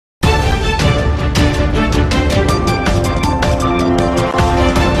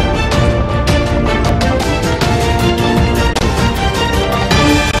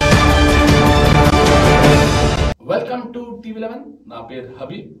పేరు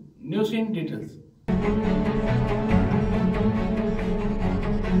Habib. News in details.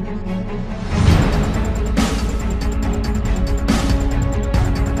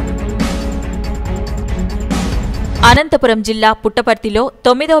 Anantapuram జిల్లా పుట్టపర్తిలో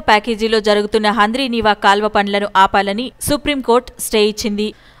 9వ ప్యాకేజీలో జరుగుతున్న హంద్రి నీవా కాల్వ పనులను ఆపాలని సుప్రీంకోర్టు స్టే ఇచ్చింది.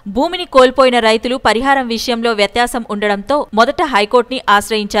 భూమిని కోల్పోయిన రైతులు పరిహారం విషయంలో వ్యత్యాసం ఉండడంతో మొదట హైకోర్టుని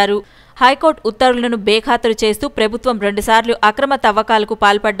ఆశ్రయించారు. హైకోర్టు ఉత్తర్వులను బేఖాతరు చేస్తూ ప్రభుత్వం 2 సార్లు అక్రమ తవ్వకాలకు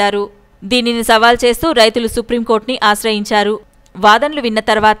పాల్పడ్డారు. దీనిని సవాల్ చేస్తూ రైతులు సుప్రీంకోర్టుని ఆశ్రయించారు. వాదనలు విన్న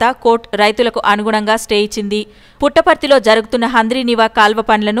తర్వాత కోర్టు రైతులకు అనుగుణంగా స్టే ఇచ్చింది. పుట్టపర్తిలో జరుగుతున్న హంద్రి నీవా కాల్వ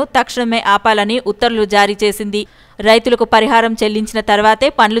పనులను తక్షణమే ఆపాలని ఉత్తర్వులు జారీ చేసింది. రైతులకు పరిహారం చెల్లించిన తర్వాతే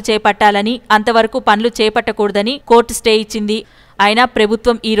పనులు చేపట్టాలని, అంతవరకు పనులు చేపట్టకూడదని కోర్టు స్టే ఇచ్చింది. అయినా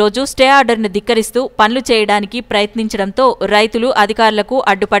ప్రభుత్వం ఈ రోజు స్టే ఆర్డర్ను ధిక్కరిస్తూ పనులు చేయడానికి ప్రయత్నించడంతో రైతులు అధికారులకు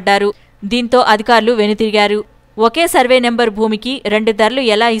అడ్డుపడ్డారు. దీంతో అధికారులు వెనుతిరిగారు. ఒకే సర్వే నెంబర్ భూమికి 2 ధరలు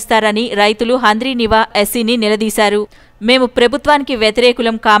ఎలా ఇస్తారని రైతులు హంద్రి నీవా ఎస్సీని నిలదీశారు. మేము ప్రభుత్వానికి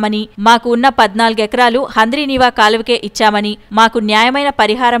వ్యతిరేకులం కామని, మాకు ఉన్న 14 ఎకరాలు హంద్రి నీవా కాలువకే ఇచ్చామని, మాకు న్యాయమైన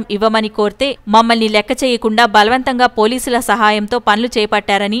పరిహారం ఇవ్వమని కోరితే మమ్మల్ని లెక్క చేయకుండా బలవంతంగా పోలీసుల సహాయంతో పనులు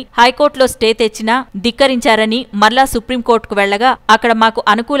చేపట్టారని, హైకోర్టులో స్టే తెచ్చినా ధిక్కరించారని, మరలా సుప్రీంకోర్టుకు వెళ్లగా అక్కడ మాకు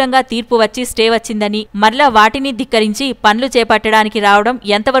అనుకూలంగా తీర్పు వచ్చి స్టే వచ్చిందని, మరలా వాటిని ధిక్కరించి పనులు చేపట్టడానికి రావడం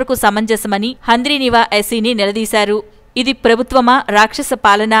ఎంతవరకు సమంజసమని హంద్రి నీవా ఎస్సీని నిలదీశారు. ఇది ప్రభుత్వమా, రాక్షస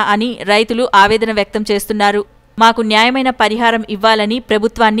పాలన అని రైతులు ఆవేదన వ్యక్తం చేస్తున్నారు. మాకు న్యాయమైన పరిహారం ఇవ్వాలని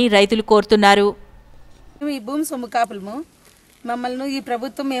ప్రభుత్వాన్ని రైతులు కోరుతున్నారు. ఈ భూమి సొమ్ము కాపులము మమ్మల్ని ఈ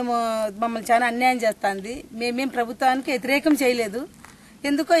ప్రభుత్వం మమ్మల్ని చాలా అన్యాయం చేస్తుంది. మేమేం ప్రభుత్వానికి వ్యతిరేకం చేయలేదు.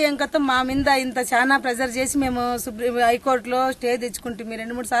 ఎందుకో ఏం కొత్త మా మీద ఇంత చాలా ప్రెజర్ చేసి మేము హైకోర్టులో స్టే తెచ్చుకుంటే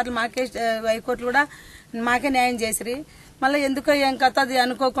 2-3 సార్లు మాకే హైకోర్టులో కూడా మాకే న్యాయం చేసిరి. మళ్ళీ ఎందుకో ఏం కొత్త అది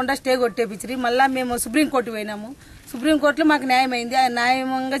అనుకోకుండా స్టే కొట్టేపించిరి. మళ్ళీ మేము సుప్రీంకోర్టు పోయినాము. సుప్రీంకోర్టులో మాకు న్యాయం అయింది.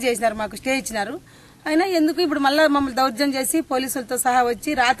 న్యాయంగా చేసినారు, మాకు స్టే ఇచ్చినారు. అయినా ఎందుకు ఇప్పుడు మళ్ళీ మమ్మల్ని దౌర్జన్యం చేసి పోలీసులతో సహా వచ్చి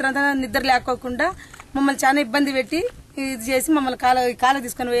రాత్రంతా నిద్ర లేకోకుండా మమ్మల్ని చాలా ఇబ్బంది పెట్టి ఇది చేసి మమ్మల్ని కాల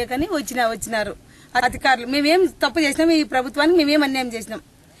తీసుకుని పోయాకని వచ్చినారు అధికారులు. మేమేం తప్పు చేసినాం, ఈ ప్రభుత్వానికి మేమేం అన్యాయం చేసినాం?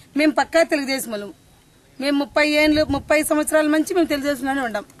 మేము పక్కా తెలుగుదేశం వాళ్ళం. మేము 30 సంవత్సరాల నుంచి మేము తెలుగుదేశంలోనే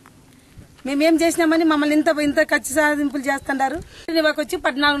ఉండాం. మేమేం చేసినామని మమ్మల్ని ఇంత ఖర్చు సాధింపులు చేస్తున్నారు. ఇవాకు వచ్చి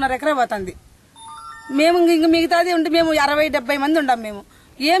 14.5 ఎకరా పోతుంది. మేము ఇంక మిగతాది ఉంటే మేము 60-70 మంది ఉండాం. మేము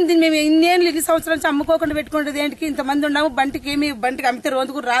మేము ఇన్ని సంవత్సరాల నుంచి అమ్ముకోకుండా పెట్టుకుంటే ఏంటికి ఇంతమంది ఉన్నాము. బంటికి అమ్మితే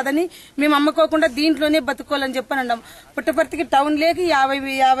రోజుకు రాదని మేము అమ్ముకోకుండా దీంట్లోనే బతుకోవాలని చెప్పని ఉన్నాము. పుట్టపర్తికి టౌన్ లేకి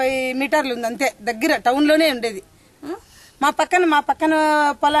 50 మీటర్లు ఉంది అంతే, దగ్గర టౌన్ లోనే ఉండేది. మా పక్కన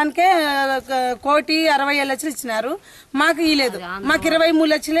పొలానికే 1,60,000 ఇచ్చినారు. మాకు ఇలేదు, మాకు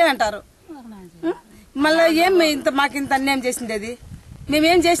 23 లక్షలే అంటారు. మళ్ళా మాకు ఇంత అన్యాయం చేసింది అది.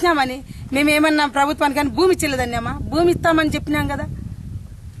 మేమేం చేసినామని? మేమేమన్నా ప్రభుత్వానికి కానీ భూమి ఇచ్చలేదన్నామా? భూమి ఇస్తామని చెప్పినాం కదా.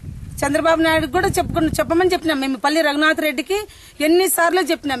 చంద్రబాబు నాయుడు కూడా చెప్పమని చెప్పినాం. మేము పల్లి రఘునాథ్ రెడ్డికి ఎన్నిసార్లు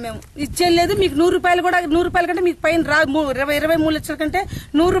చెప్పినాం. మేము ఇచ్చేయలేదు. మీకు 100 రూపాయలు కూడా 100 రూపాయల కంటే మీకు పైన 23 లక్షల కంటే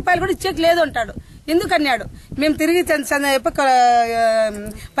 100 రూపాయలు కూడా ఇచ్చేకి లేదు అంటాడు. ఎందుకు అన్నాడు? మేము తిరిగి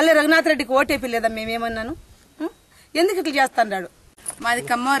పల్లి రఘునాథ్ రెడ్డికి ఓటేపిలేదా మేమేమన్నాను? ఎందుకు ఇట్లా చేస్తాడు? మాది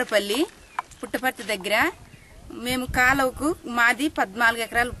కమ్మవారపల్లి పుట్టపర్తి దగ్గర. మేము కాలువకు మాది 14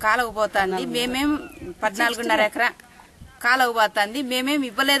 ఎకరాలు కాలువ పోతుంది. మేమేం 14.5 ఎకరా కాలువ పోతుంది. మేమేం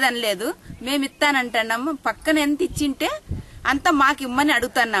ఇవ్వలేదని లేదు, మేము ఇస్తానంటున్నాము. పక్కన ఎంత ఇచ్చింటే అంత మాకు ఇమ్మని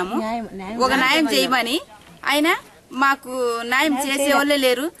అడుగుతున్నాము, ఒక న్యాయం చేయమని. అయినా మాకు న్యాయం చేసే వాళ్ళే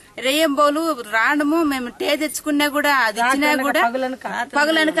లేరు. రెయ్యంబోలు రావడము మేము టే తెచ్చుకున్నా కూడా అది ఇచ్చినా కూడా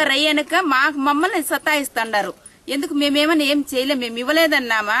పగులనక రెయ్యనక మమ్మల్ని సతాయిస్తున్నారు. ఎందుకు? మేమేమన్నా ఏం చేయలేం. మేము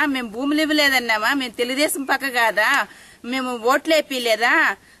ఇవ్వలేదన్నామా? మేము భూములు ఇవ్వలేదన్నామా? మేము తెలుగుదేశం పక్క కాదా? మేము ఓట్లు వేపిలేదా?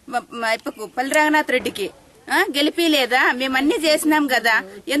 పల్లి రఘునాథ్ రెడ్డికి గెలిపిలేదా? మేము అన్ని చేసినాం కదా.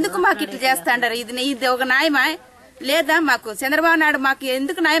 ఎందుకు మాకు ఇట్లా చేస్తాండారు? ఇది ఒక న్యాయమా లేదా? మాకు చంద్రబాబు నాయుడు మాకు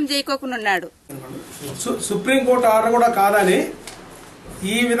ఎందుకు న్యాయం చేయకోకుండా ఉన్నాడు? సుప్రీంకోర్టు ఆర్డర్ కూడా కాదని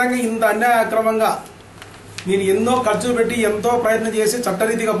ఈ విధంగా ఇంత అన్యాయక్రమంగా నేను ఎన్నో ఖర్చు పెట్టి ఎంతో ప్రయత్నం చేసి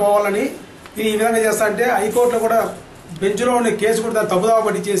చట్టరీతిగా పోవాలని నేను ఈ విధంగా చేస్తా అంటే హైకోర్టులో కూడా బెంచ్లో ఉండే కేసు కూడా తప్పుదావ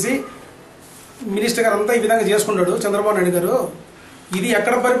పట్టించేసి మినిస్టర్ గారు అంతా ఈ విధంగా చేసుకున్నాడు చంద్రబాబు నాయుడు గారు. ఇది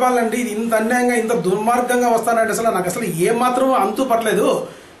ఎక్కడ పరిపాలన అండి? ఇది ఇంత అన్యాయంగా ఇంత దుర్మార్గంగా వస్తానంటే నాకు అసలు ఏమాత్రం అంతు పట్టలేదు.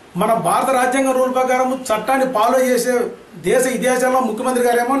 మన భారత రాజ్యాంగ రూల్ ప్రకారం చట్టాన్ని ఫాలో చేసే దేశంలో ముఖ్యమంత్రి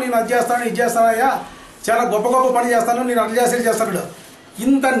గారేమో నేను అది చేస్తాను ఇది చేస్తానయ్యా, చాలా గొప్ప పని చేస్తాను, నేను అది చేస్తాడు.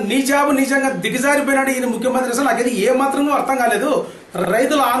 ఇంత నీచంగా దిగజారిపోయినాడు ఈయన ముఖ్యమంత్రి. అసలు నాకైతే ఏమాత్రం అర్థం కాలేదు.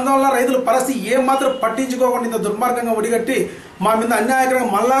 రైతుల ఆందోళన, రైతుల పరిస్థితి ఏమాత్రం పట్టించుకోకుండా ఇంత దుర్మార్గంగా ఒడిగట్టి మా మీద అన్యాయకరంగా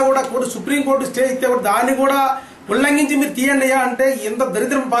మళ్ళా కూడా సుప్రీంకోర్టు స్టే ఇస్తే దాన్ని కూడా ఉల్లంఘించి మీరు తీయండి అంటే ఎంత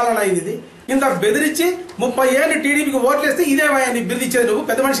దరిద్రం పాలన ఇది. ఇంత బెదిరించి 30 ఏళ్ళు టీడీపీకి ఓట్లేస్తే ఇదేమయ్యా నీ బెదిరించేది నువ్వు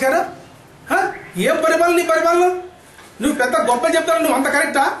పెద్ద మనిషి గారు? ఏం పరిపాలన నీ పరిపాలన? నువ్వు పెద్ద గొప్ప చెప్తావు, నువ్వు అంత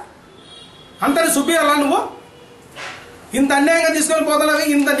కరెక్టా? అంత సుబ్బియాలా నువ్వు? ఇంత అన్యాయంగా తీసుకొని పోతున్నావు,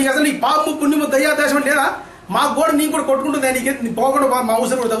 ఇంత నీకు అసలు నీ పాపము పుణ్యము దయ్యాదేశం లేదా? మాకు కూడా నీకు కూడా కొట్టుకుంటుంది, నీకు పోకుండా మా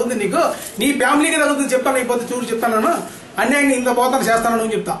అవసరం కూడా తగ్గుతుంది, నీకు నీ ఫ్యామిలీకి తగ్గుతుంది చెప్తాను. అయిపోతే చూడు చెప్తాను, అన్యాయంగా ఇంత పోతాను చేస్తాను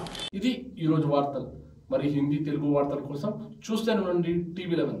నువ్వు చెప్తా. ఇది ఈరోజు వార్తలు. మరి హిందీ తెలుగు వార్తల కోసం చూస్తూనే ఉండండి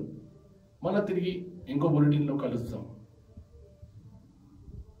TV11. మళ్ళీ తిరిగి ఇంకో బులెటిన్లో కలుస్తాం.